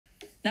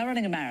Now,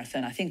 running a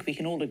marathon, I think we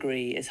can all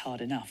agree, is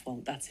hard enough.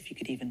 Well, that's if you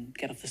could even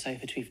get off the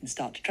sofa to even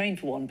start to train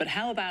for one. But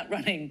how about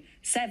running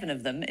 7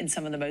 of them in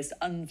some of the most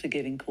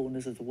unforgiving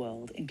corners of the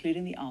world,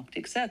 including the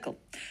Arctic Circle?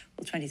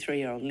 Well,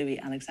 23-year-old Louis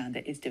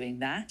Alexander is doing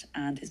that,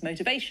 and his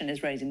motivation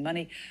is raising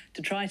money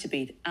to try to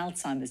beat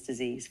Alzheimer's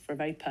disease for a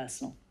very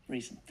personal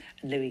reason.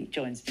 And Louis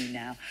joins me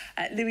now.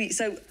 Louis,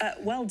 so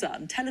well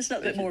done. Tell us a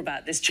little bit more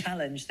about this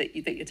challenge that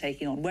you're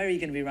taking on. Where are you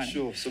going to be running?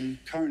 Sure. So I'm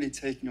currently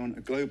taking on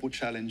a global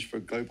challenge for a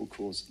global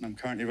cause. And I'm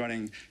currently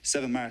running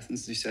 7 marathons,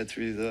 as you said,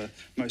 through the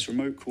most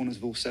remote corners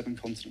of all 7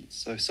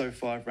 continents. So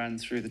far I've ran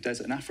through the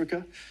desert in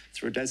Africa,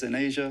 through a desert in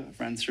Asia, I've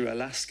ran through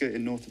Alaska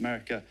in North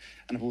America,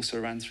 and I've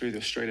also ran through the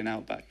Australian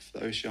outback for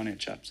the Oceania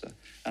chapter.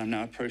 And I'm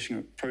now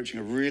approaching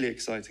a really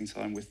exciting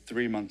time with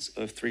 3 months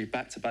of 3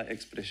 back-to-back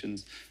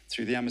expeditions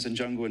through the Amazon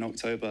jungle in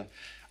October,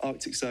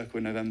 Arctic Circle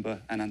in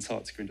November, and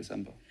Antarctica in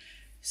December.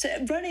 So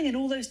running in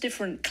all those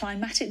different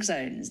climatic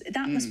zones,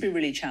 that must be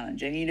really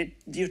challenging. You know,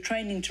 your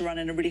training to run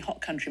in a really hot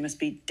country must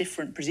be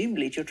different,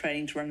 presumably, to your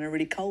training to run in a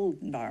really cold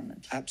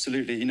environment.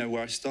 Absolutely. You know,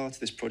 where I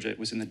started this project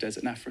was in the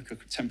desert in Africa.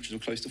 Temperatures were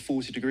close to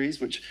 40 degrees,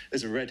 which,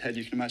 as a redhead,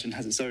 you can imagine,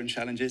 has its own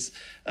challenges.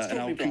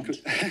 And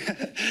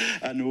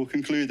we'll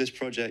conclude this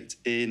project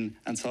in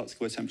Antarctica,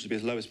 where temperatures will be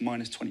as low as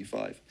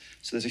 -25.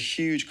 So there's a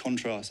huge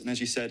contrast. And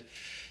as you said,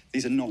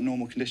 these are not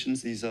normal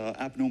conditions. These are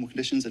abnormal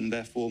conditions, and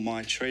therefore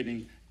my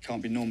training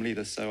can't be normal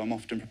either. So I'm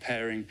often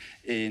preparing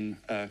in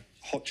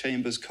hot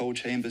chambers, cold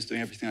chambers,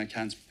 doing everything I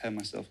can to prepare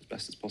myself as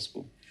best as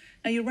possible.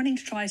 Now, you're running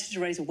to try to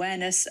raise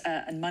awareness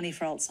and money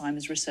for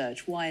Alzheimer's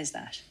research. Why is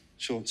that?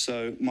 Sure.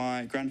 So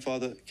my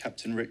grandfather,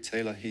 Captain Rick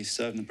Taylor, he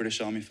served in the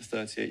British Army for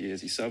 38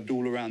 years. He served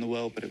all around the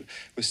world, but it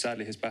was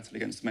sadly his battle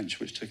against dementia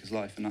which took his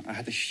life. And I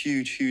had the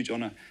huge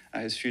honour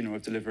at his funeral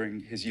of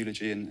delivering his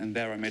eulogy. And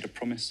there I made a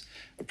promise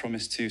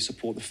to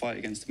support the fight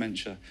against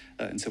dementia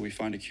until we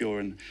find a cure.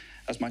 And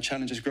as my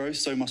challenges grow,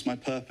 so must my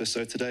purpose.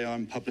 So today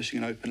I'm publishing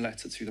an open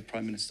letter to the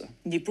Prime Minister.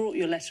 You brought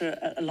your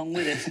letter along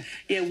with it.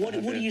 Yeah, what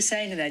are you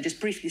saying in there? Just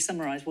briefly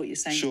summarise what you're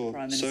saying to the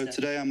Prime Minister. So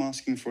today I'm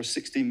asking for a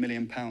 £16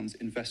 million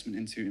investment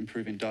into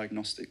improving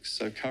diagnostics.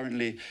 So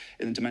currently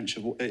in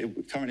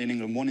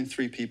England, 1 in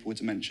 3 people with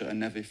dementia are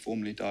never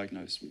formally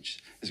diagnosed, which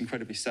is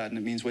incredibly sad. And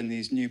it means when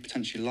these new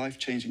potentially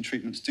life-changing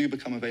treatments do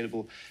become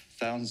available,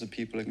 thousands of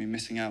people are going to be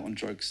missing out on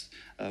drugs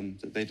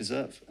that they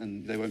deserve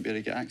and they won't be able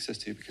to get access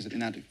to because of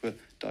inadequate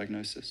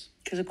diagnosis.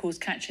 Because, of course,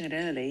 catching it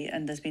early,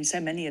 and there's been so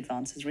many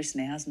advances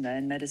recently, hasn't there,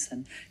 in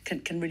medicine,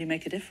 can really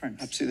make a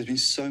difference. Absolutely. There's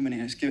been so many,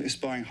 and it's given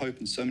inspiring hope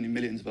in so many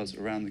millions of us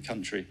around the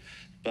country.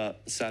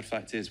 But the sad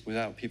fact is,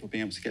 without people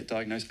being able to get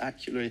diagnosed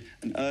accurately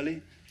and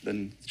early,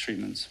 then the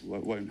treatments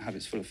won't have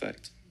its full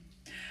effect.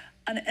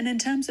 And in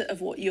terms of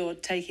what you're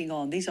taking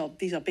on, these are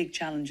big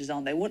challenges,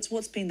 aren't they?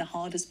 What's been the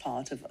hardest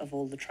part of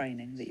all the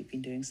training that you've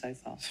been doing so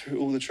far? Through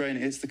all the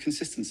training, it's the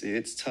consistency.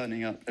 It's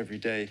turning up every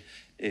day.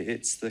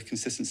 It's the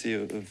consistency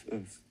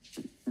of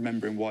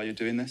remembering why you're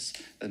doing this.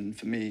 And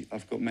for me,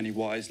 I've got many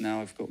whys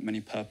now. I've got many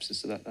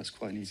purposes, so that's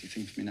quite an easy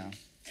thing for me now.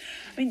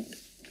 I mean,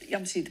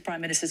 obviously the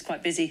Prime Minister's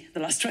quite busy the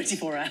last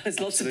 24 hours.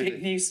 Lots of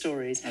big news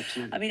stories.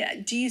 Absolutely. I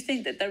mean, do you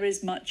think that there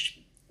is much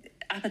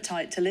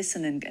appetite to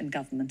listen in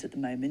government at the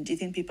moment? Do you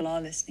think people are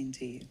listening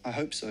to you? I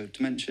hope so.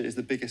 Dementia is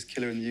the biggest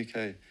killer in the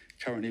UK.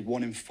 Currently,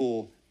 1 in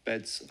 4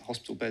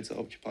 hospital beds are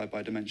occupied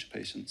by dementia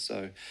patients.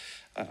 So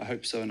I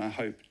hope so, and I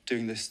hope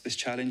doing this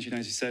challenge, you know,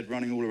 as you said,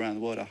 running all around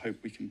the world, I hope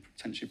we can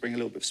potentially bring a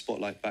little bit of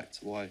spotlight back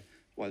to why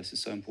this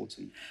is so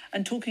important.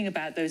 And talking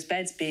about those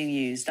beds being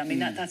used, I mean,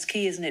 that's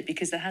key, isn't it?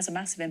 Because that has a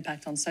massive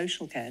impact on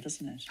social care,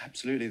 doesn't it?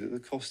 Absolutely. The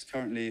cost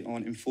currently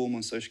on informal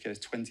and social care is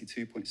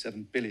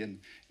 £22.7 billion in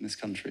this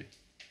country.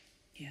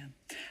 Yeah.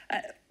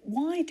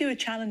 Why do a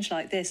challenge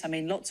like this? I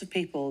mean, lots of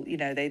people, you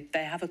know, they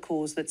have a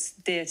cause that's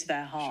dear to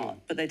their heart,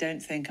 but they don't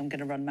think I'm going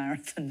to run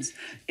marathons,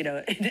 you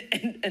know,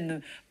 in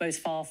the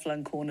most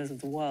far-flung corners of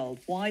the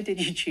world. Why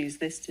did you choose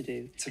this to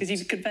do? Because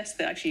you've confessed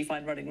that actually you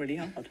find running really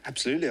hard.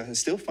 Absolutely. I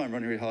still find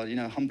running really hard. You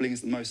know,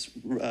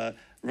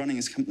 running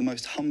is the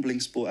most humbling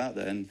sport out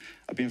there, and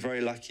I've been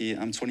very lucky.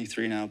 I'm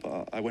 23 now,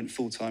 but I went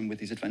full-time with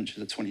these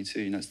adventures at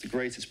 22. You know, it's the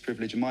greatest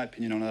privilege, in my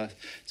opinion, on earth,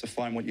 to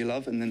find what you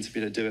love and then to be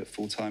able to do it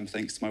full-time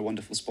thanks to my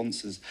wonderful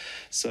sponsors.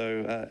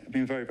 So I've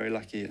been very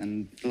lucky,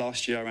 and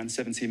last year I ran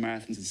 17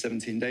 marathons in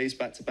 17 days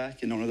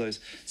back-to-back. In one of those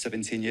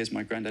 17 years,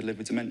 my granddad lived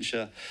with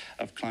dementia.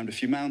 I've climbed a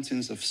few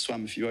mountains, I've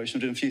swam a few oceans,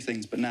 I've done a few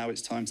things, but now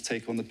it's time to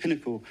take on the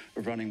pinnacle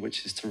of running,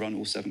 which is to run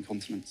all 7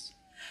 continents.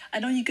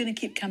 And are you going to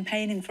keep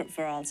campaigning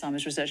for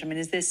Alzheimer's research? I mean,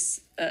 is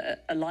this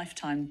a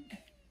lifetime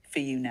for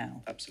you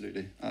now?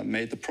 Absolutely. I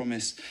made the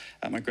promise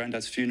at my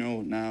granddad's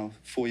funeral now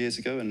 4 years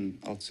ago, and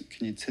I'll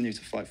continue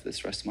to fight for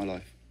this the rest of my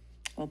life.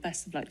 Well,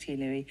 best of luck to you,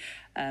 Louis.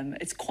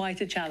 It's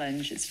quite a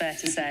challenge, it's fair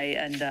to say,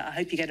 and I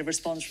hope you get a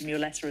response from your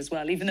letter as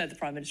well, even though the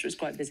Prime Minister is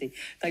quite busy.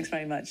 Thanks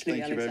very much,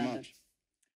 Louis Alexander. Thank you very much.